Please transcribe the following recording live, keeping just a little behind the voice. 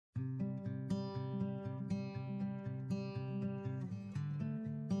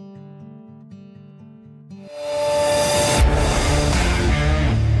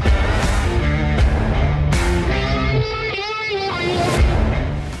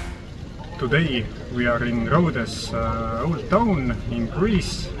Today we are in Rhodes old town in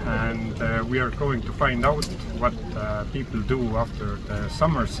Greece, and we are going to find out what people do after the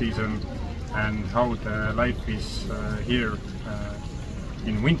summer season and how the life is here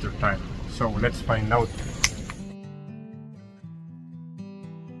in winter time. So let's find out.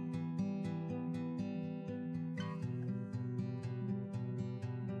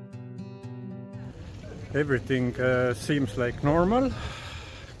 Everything seems like normal.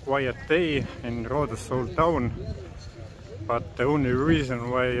 Quiet day in Rhodes old town, but the only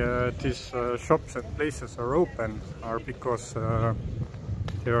reason why these shops and places are open are because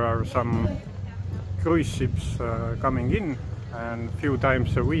there are some cruise ships coming in, and a few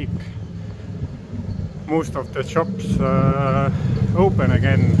times a week most of the shops open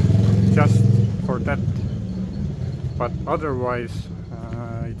again just for that, but otherwise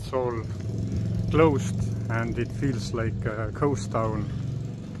it's all closed and it feels like a ghost town.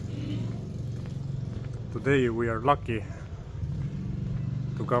 Today we are lucky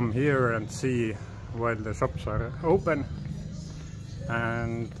to come here and see while the shops are open,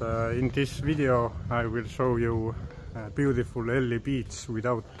 and in this video I will show you a beautiful Elli beach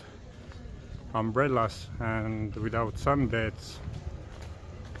without umbrellas and without sunbeds,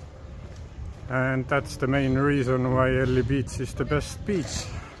 and that's the main reason why Elli beach is the best beach,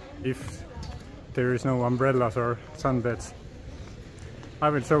 if there is no umbrellas or sunbeds. I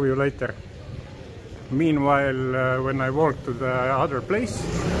will show you later. Meanwhile, when I walk to the other place,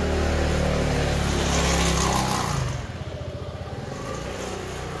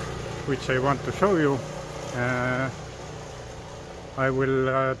 which I want to show you, I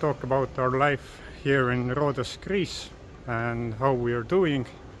will talk about our life here in Rhodos, Greece, and how we are doing.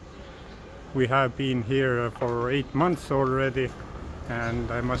 We have been here for 8 months already, and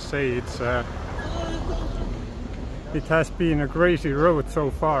I must say it has been a crazy road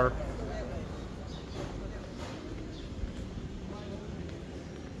so far.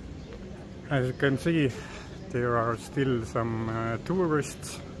 As you can see, there are still some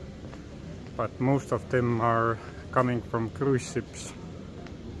tourists, but most of them are coming from cruise ships.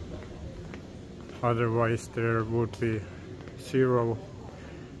 Otherwise there would be 0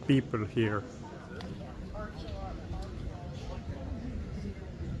 people here.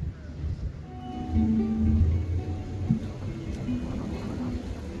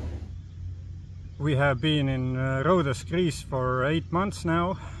 We have been in Rhodos, Greece for 8 months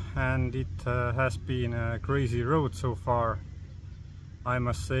now, and it has been a crazy road so far. I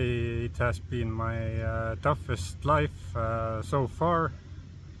must say it has been my toughest life so far,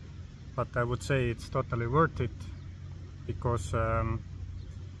 but I would say it's totally worth it, because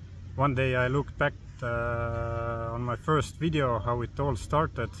one day I looked back on my first video how it all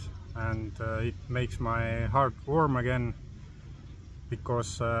started, and it makes my heart warm again,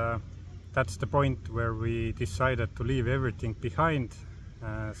 because that's the point where we decided to leave everything behind,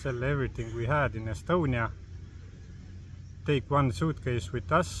 sell everything we had in Estonia, take one suitcase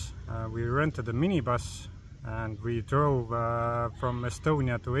with us. We rented a minibus and we drove from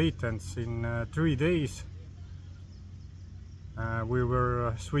Estonia to Athens in 3 days. We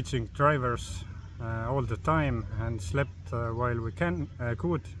were switching drivers all the time and slept while we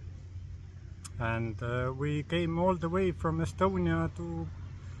could, and we came all the way from Estonia to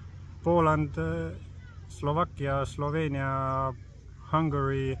Poland, Slovakia, Slovenia,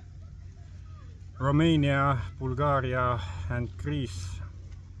 Hungary, Romania, Bulgaria and Greece.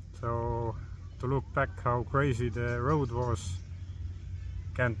 So to look back how crazy the road was,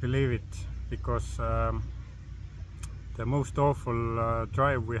 can't believe it, because the most awful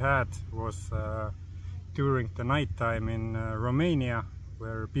drive we had was during the night time in Romania,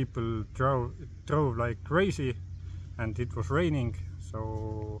 where people drove like crazy and it was raining,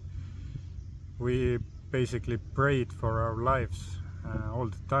 so we basically prayed for our lives all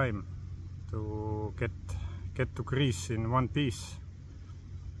the time to get to Greece in one piece.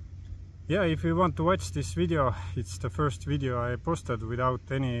 Yeah, if you want to watch this video, it's the first video I posted without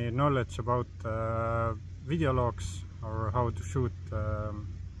any knowledge about video logs or how to shoot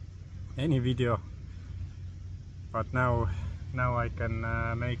any video, but now I can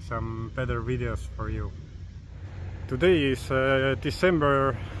make some better videos for you. Today is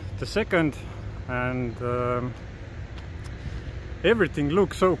December the 2nd, and everything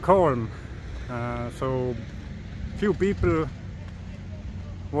looks so calm, so few people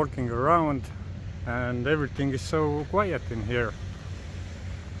walking around and everything is so quiet in here.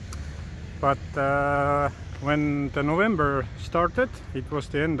 But when the November started, it was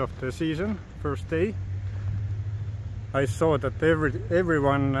the end of the season, first day, I saw that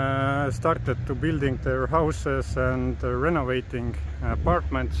everyone started to building their houses and renovating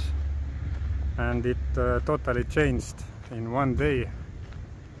apartments. and it totally changed in one day.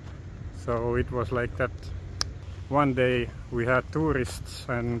 So it was like that. One day we had tourists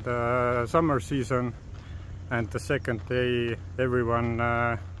and summer season, and the second day everyone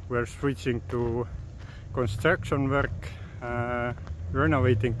were switching to construction work,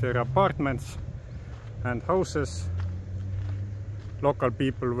 renovating their apartments and houses. Local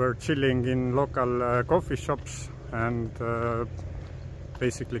people were chilling in local coffee shops and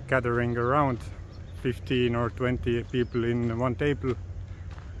basically gathering around 15 or 20 people in one table,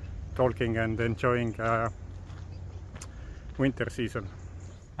 talking and enjoying winter season.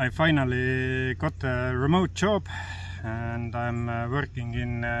 I finally got a remote job and I'm working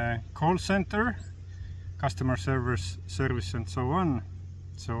in a call center, customer service and so on.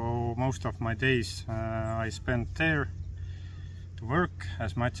 So most of my days I spend there to work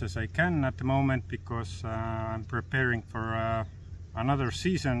as much as I can at the moment, because I'm preparing for another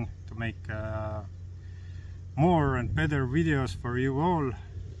season to make more and better videos for you all.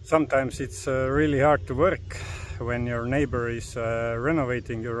 Sometimes it's really hard to work when your neighbor is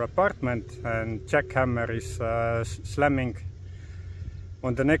renovating your apartment and jackhammer is slamming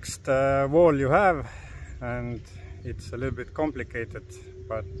on the next wall you have, and it's a little bit complicated,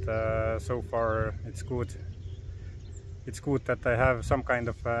 but so far it's good. It's good that I have some kind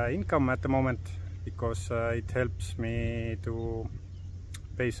of income at the moment, because it helps me to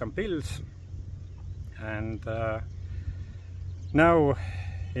pay some bills. And now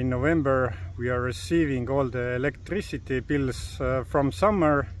in November we are receiving all the electricity bills from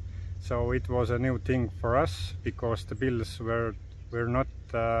summer, so it was a new thing for us because the bills were not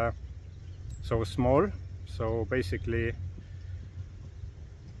so small. So basically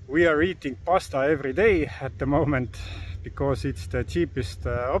we are eating pasta every day at the moment because it's the cheapest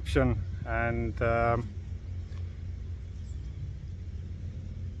option, and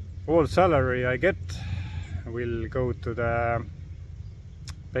all salary I get will go to the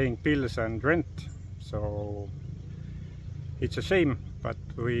paying bills and rent. So it's a shame, but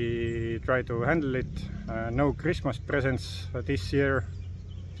we try to handle it. No Christmas presents this year,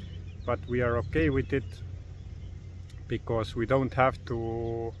 but we are okay with it because we don't have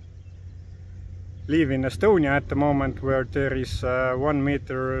to live in Estonia at the moment, where there is 1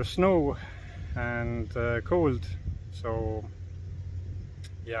 meter snow and cold. So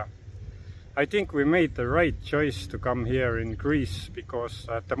yeah, I think we made the right choice to come here in Greece, because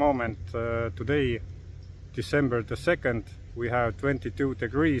at the moment, today, December the 2nd, we have 22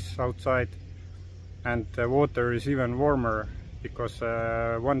 degrees outside, and the water is even warmer, because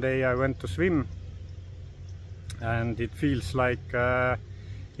one day I went to swim and it feels like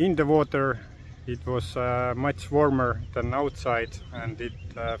in the water it was much warmer than outside, and it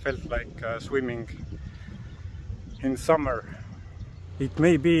felt like swimming in summer. It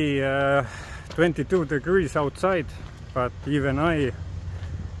may be 22 degrees outside, but even I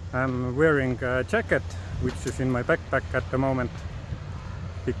am wearing a jacket which is in my backpack at the moment,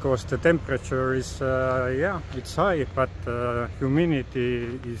 because the temperature is yeah, it's high, but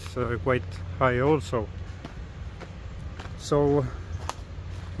humidity is quite high also. So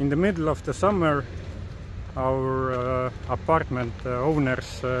in the middle of the summer our apartment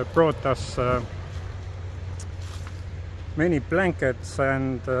owners brought us many blankets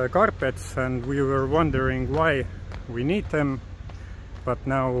and carpets, and we were wondering why we need them, but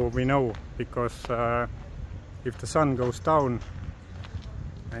now we know, because if the sun goes down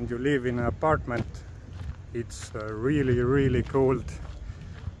and you live in an apartment, it's really cold.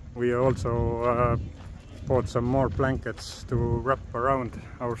 We also bought some more blankets to wrap around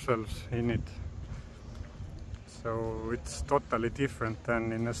ourselves in it, so it's totally different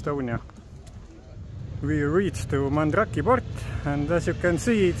than in Estonia. We reached to Mandraki port, and as you can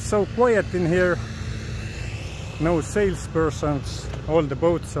see, it's so quiet in here. No salespersons, all the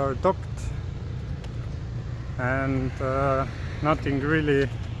boats are docked, and nothing really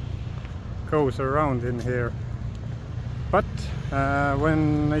goes around in here. But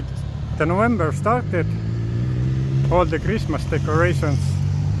when the November started, all the Christmas decorations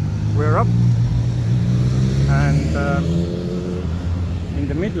were up, and in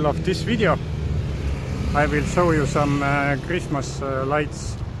the middle of this video I will show you some Christmas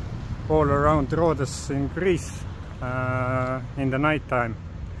lights all around Rhodos in Greece in the night time.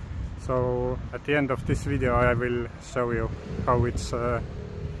 So at the end of this video I will show you how it's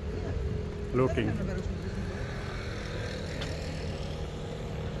looking.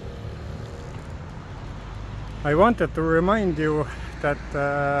 I wanted to remind you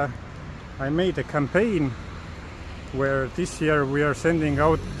that I made a campaign where this year we are sending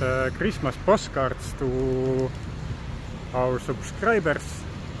out Christmas postcards to our subscribers.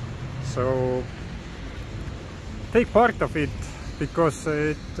 So take part of it, because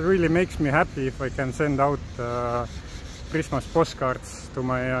it really makes me happy if I can send out Christmas postcards to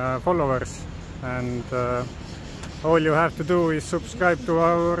my followers. And all you have to do is subscribe to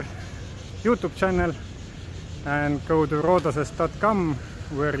our YouTube channel and go to rhodos.com,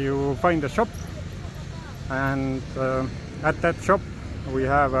 where you find a shop, and at that shop we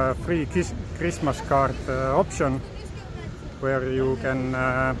have a free Christmas card option, where you can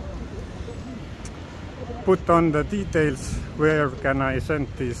put on the details where can I send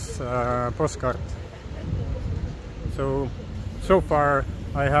this postcard. So far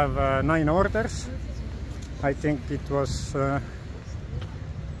I have 9 orders. I think it was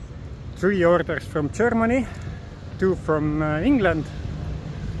 3 orders from Germany, 2 from England,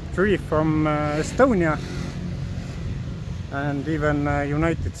 3 from Estonia, and even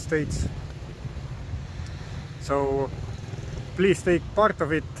United States. So please take part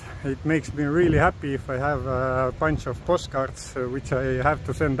of it. It makes me really happy if I have a bunch of postcards which I have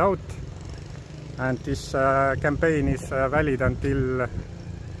to send out. And this campaign is valid until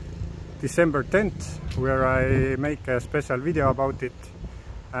December 10th, where I make a special video about it.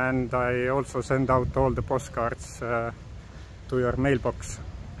 And I also send out all the postcards to your mailbox.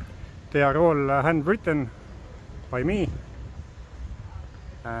 They are all handwritten by me,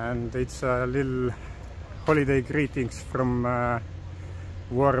 and it's a little holiday greetings from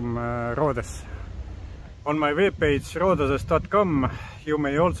warm Rhodos. On my webpage rhodos.com you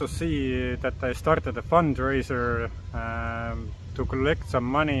may also see that I started a fundraiser to collect some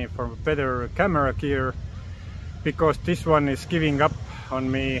money for better camera gear, because this one is giving up on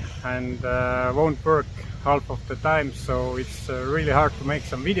me and won't work half of the time, so it's really hard to make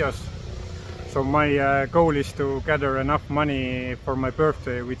some videos. So my goal is to gather enough money for my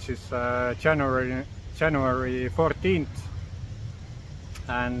birthday, which is January 14th.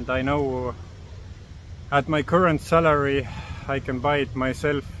 And I know at my current salary I can buy it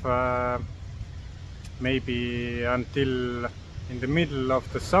myself maybe until in the middle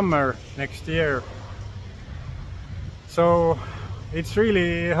of the summer next year. So it's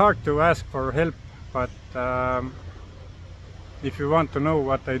really hard to ask for help, but if you want to know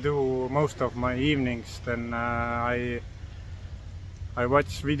what I do most of my evenings, then I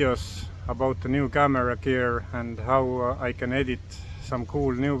watch videos about the new camera gear and how I can edit some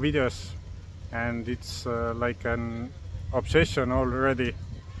cool new videos, and it's like an obsession already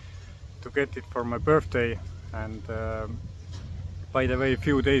to get it for my birthday. And by the way, a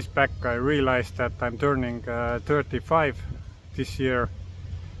few days back I realized that I'm turning 35 this year,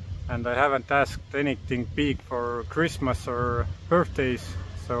 and I haven't asked anything big for Christmas or birthdays,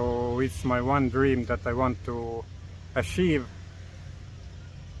 so it's my one dream that I want to achieve.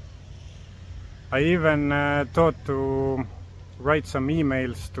 I even thought to write some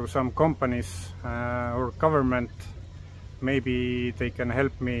emails to some companies or government. Maybe they can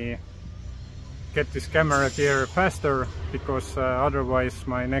help me get this camera gear faster, because otherwise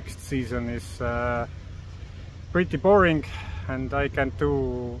my next season is pretty boring and I can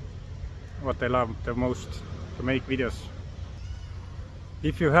do what I love the most, to make videos.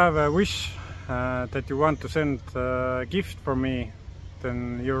 If you have a wish that you want to send a gift for me,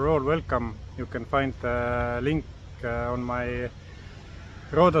 then you're all welcome. You can find the link on my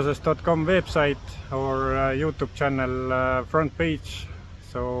rhodos.com website or YouTube channel front page.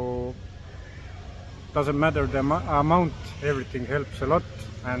 So doesn't matter the amount, everything helps a lot.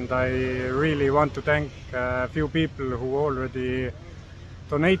 And I really want to thank a few people who already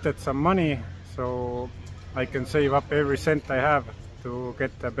donated some money, so I can save up every cent I have to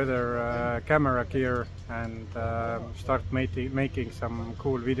get a better camera gear and start making some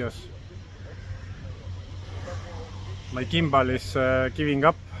cool videos. My gimbal is giving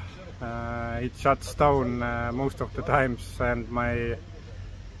up, it shuts down most of the times, and my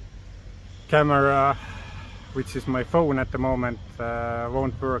camera, which is my phone at the moment,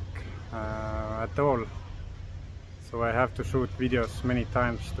 won't work at all. So I have to shoot videos many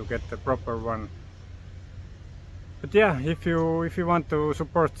times to get the proper one. But yeah, if you want to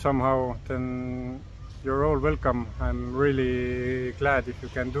support somehow, then you're all welcome. I'm really glad if you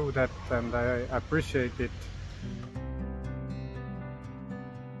can do that, and I appreciate it.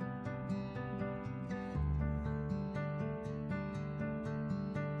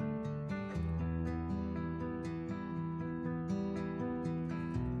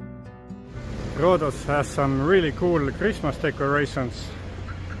 Rhodos has some really cool Christmas decorations,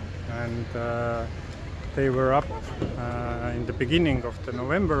 and they were up in the beginning of the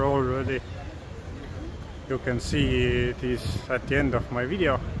November already. You can see this at the end of my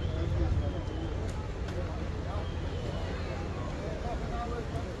video.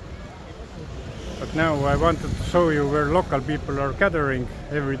 Now I wanted to show you where local people are gathering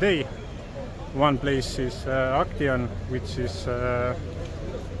every day. One place is Action, which is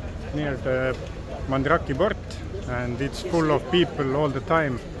near the Mandraki port, and it's full of people all the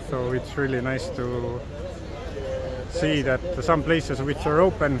time, so it's really nice to see that some places which are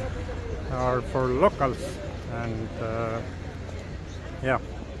open are for locals. And yeah.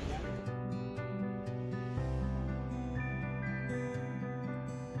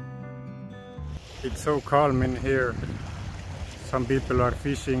 It's so calm in here. Some people are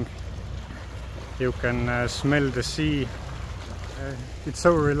fishing. You can smell the sea. It's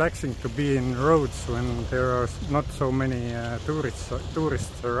so relaxing to be in Rhodes when there are not so many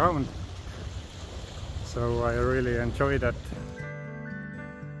tourists around. So I really enjoy that.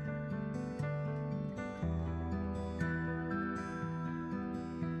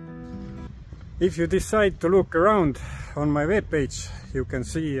 If you decide to look around on my webpage, you can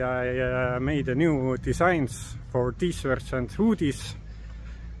see I made a new designs for t-shirts and hoodies,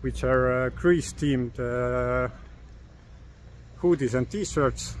 which are cruise themed hoodies and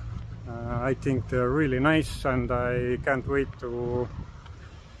t-shirts. I think they're really nice, and I can't wait to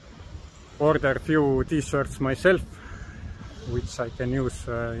order a few t-shirts myself, which I can use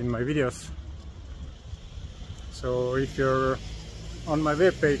in my videos. So if you're on my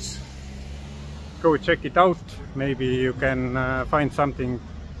webpage, go check it out. Maybe you can find something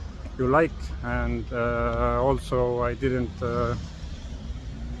you like. And also I didn't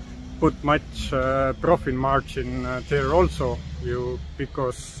put much profit margin there also,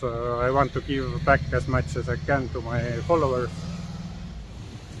 because I want to give back as much as I can to my followers.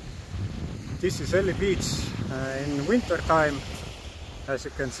 This is Elli Beach in winter time. As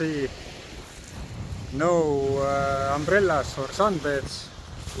you can see, no umbrellas or sunbeds,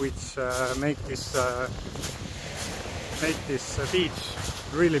 which make this beach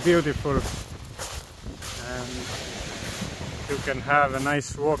really beautiful, and you can have a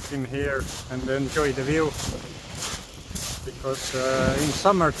nice walk in here and enjoy the view, because in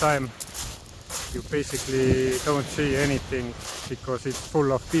summertime you basically don't see anything because it's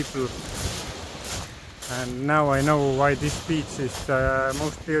full of people. And now I know why this beach is the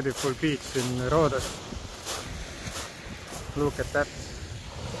most beautiful beach in Rhodos. Look at that.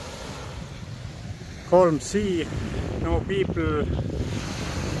 Calm sea, no people.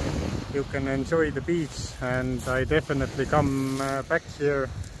 You can enjoy the beach, and I definitely come back here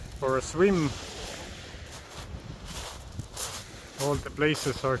for a swim. All the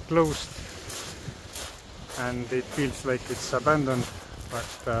places are closed and it feels like it's abandoned,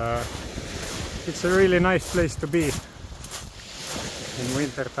 but it's a really nice place to be in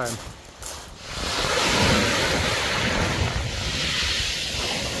winter time.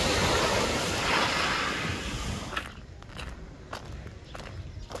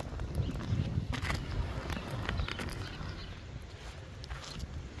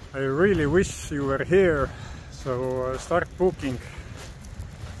 I really wish you were here, so start booking.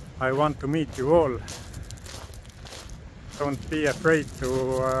 I want to meet you all. Don't be afraid to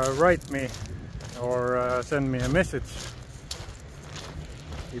write me or send me a message.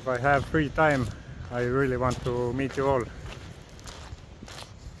 If I have free time, I really want to meet you all.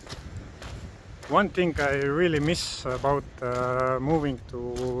 One thing I really miss about moving to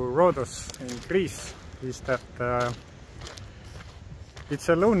Rhodos in Greece is that it's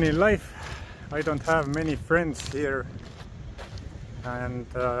a lonely life. I don't have many friends here, and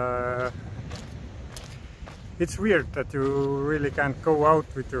it's weird that you really can't go out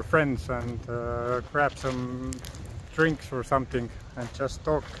with your friends and grab some drinks or something and just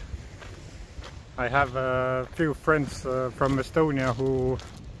talk. I have a few friends from Estonia who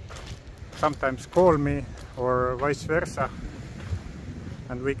sometimes call me, or vice versa,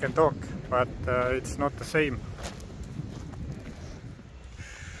 and we can talk, but it's not the same.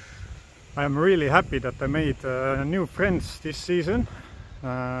 I'm really happy that I made new friends this season.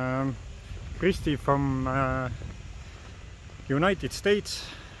 Christy from United States,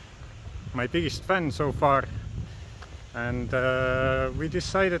 my biggest fan so far, and we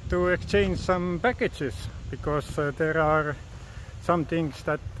decided to exchange some packages, because there are some things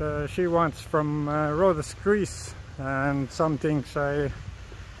that she wants from Rhodes, Greece, and some things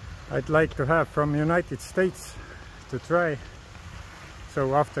I'd like to have from United States to try.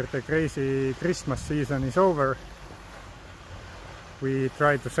 So after the crazy Christmas season is over, we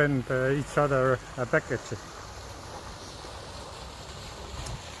try to send each other a package.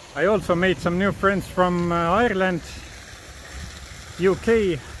 I also made some new friends from Ireland,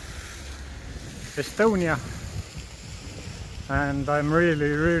 UK, Estonia, and I'm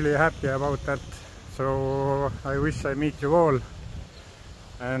really happy about that. So I wish I meet you all,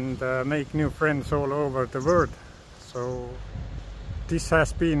 and make new friends all over the world. So this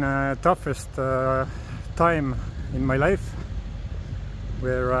has been the toughest time in my life,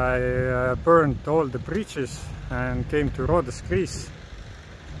 where I burned all the bridges and came to Rhodes, Greece,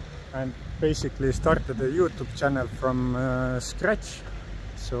 and basically started a YouTube channel from scratch.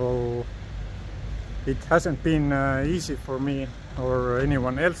 So it hasn't been easy for me or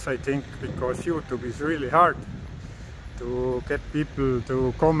anyone else, I think, because YouTube is really hard to get people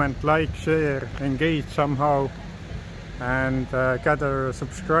to comment, like, share, engage somehow, and gather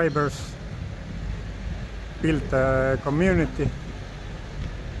subscribers, build a community.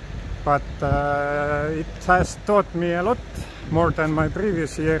 But it has taught me a lot more than my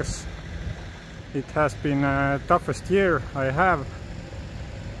previous years. It has been the toughest year I have,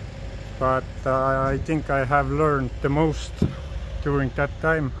 but I think I have learned the most during that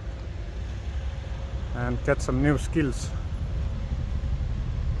time and get some new skills.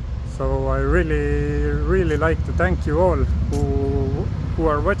 So I really like to thank you all who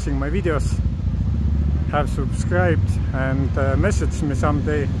are watching my videos, have subscribed and messaged me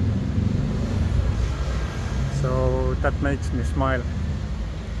someday. So that makes me smile.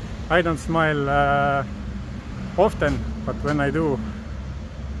 I don't smile often, but when I do,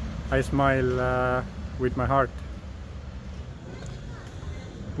 I smile with my heart.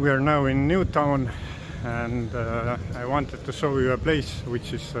 We are now in Newtown, and I wanted to show you a place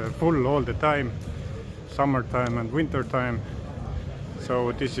which is full all the time, summertime and winter time.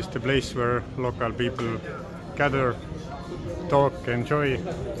 So this is the place where local people gather, talk, enjoy.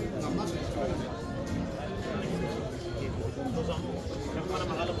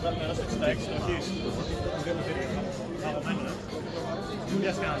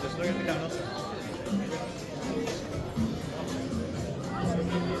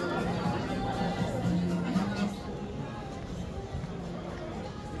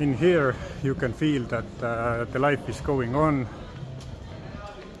 In here you can feel that the life is going on.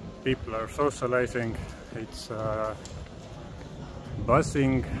 People are socializing, it's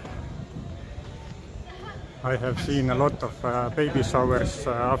buzzing. I have seen a lot of baby showers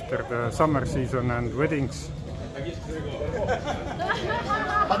after the summer season and weddings.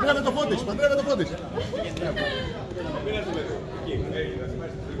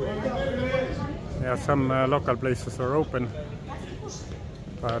 Yeah, some local places are open,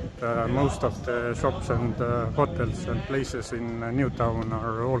 but most of the shops and hotels and places in Newtown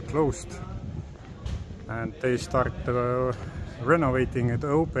are all closed, and they start renovating and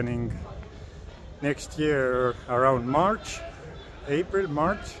opening next year around April,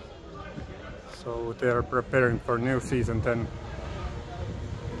 March. So they are preparing for new season then.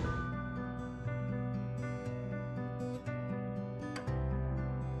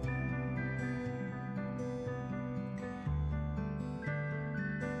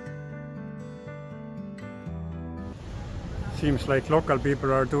 Seems like local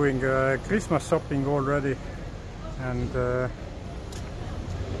people are doing Christmas shopping already, and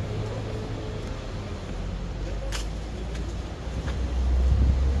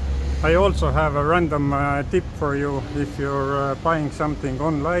I also have a random tip for you. If you're buying something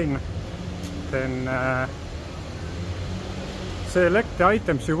online, then select the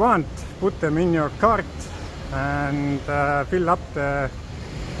items you want, put them in your cart, and fill up the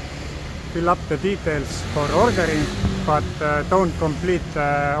details for ordering, but don't complete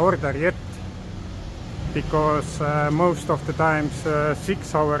the order yet, because most of the times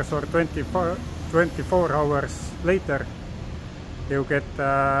 6 hours or 24 hours later you get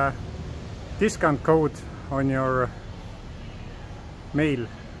a discount code on your mail,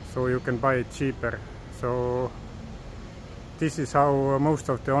 so you can buy it cheaper. So this is how most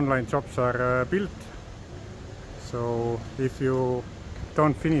of the online shops are built. So if you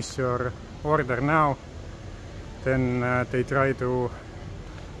don't finish your order now, then they try to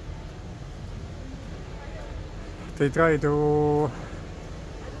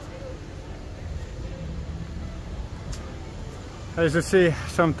as you see,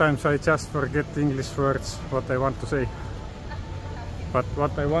 sometimes I just forget English words what I want to say. But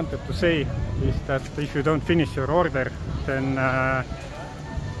what I wanted to say is that if you don't finish your order, then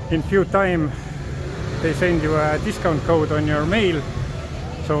in few time they send you a discount code on your mail,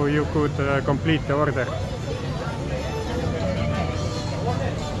 so you could complete the order.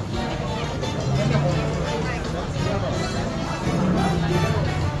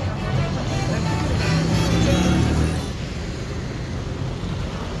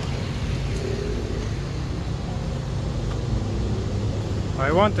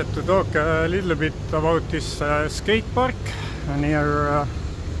 I wanted to talk a little bit about this skate park near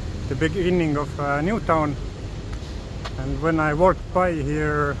the beginning of Newtown, And when I walked by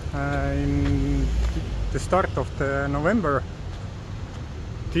here in the start of the November,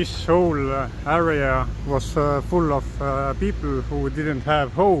 this whole area was full of people who didn't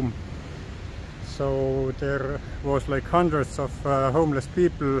have home. So there was like hundreds of homeless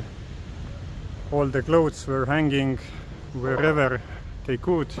people. All the clothes were hanging wherever they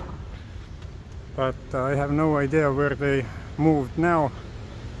could, but I have no idea where they moved now.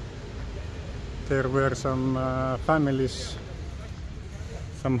 There were some families,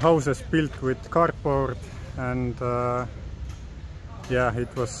 some houses built with cardboard, and yeah,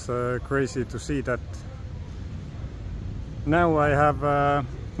 it was crazy to see that. Now I have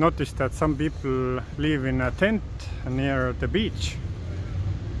noticed that some people live in a tent near the beach.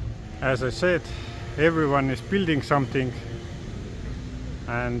 As I said, everyone is building something,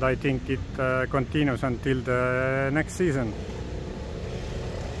 and I think it continues until the next season.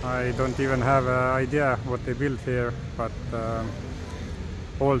 I don't even have an idea what they build here, but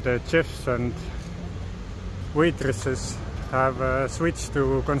all the chefs and waitresses have switched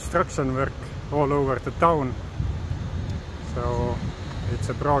to construction work all over the town, so it's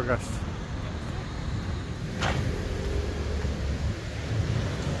a progress.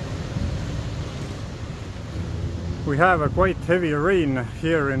 We have a quite heavy rain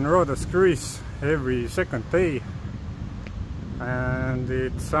here in Rhodos, Greece every second day, and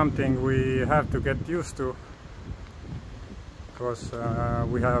it's something we have to get used to, because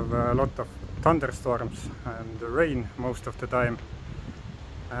we have a lot of thunderstorms and rain most of the time.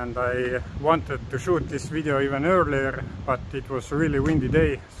 And I wanted to shoot this video even earlier, but it was a really windy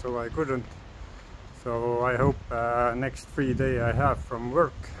day, so I couldn't. So I hope next free day I have from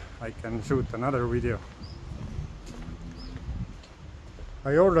work I can shoot another video.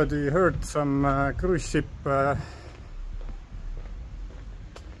 I already heard some cruise ship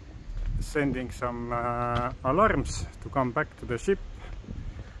sending some alarms to come back to the ship.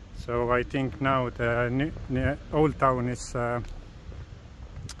 So I think now the old town is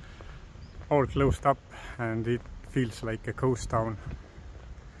all closed up and it feels like a ghost town.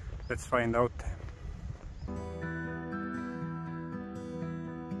 Let's find out.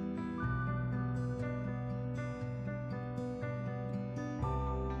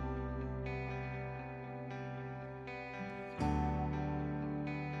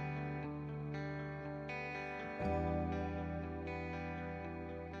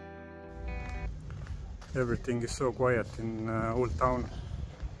 Everything is so quiet in Old Town,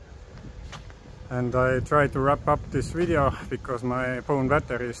 and I try to wrap up this video because my phone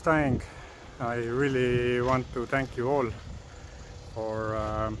battery is dying. I really want to thank you all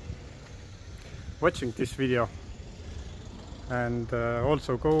for watching this video, and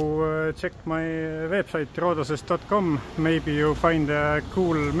also go check my website rodoses.com. Maybe you find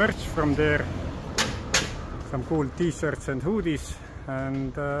cool merch from there, some cool t-shirts and hoodies,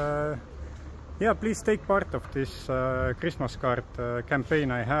 and yeah, please take part of this Christmas card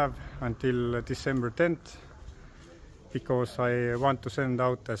campaign I have until December 10th, because I want to send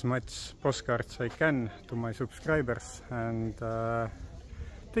out as much postcards I can to my subscribers, and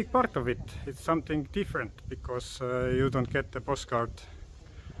take part of it. It's something different, because you don't get the postcard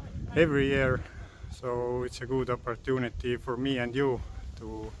every year, so it's a good opportunity for me and you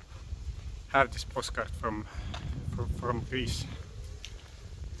to have this postcard from Greece.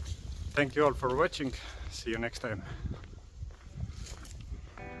 Thank you all for watching. See you next time.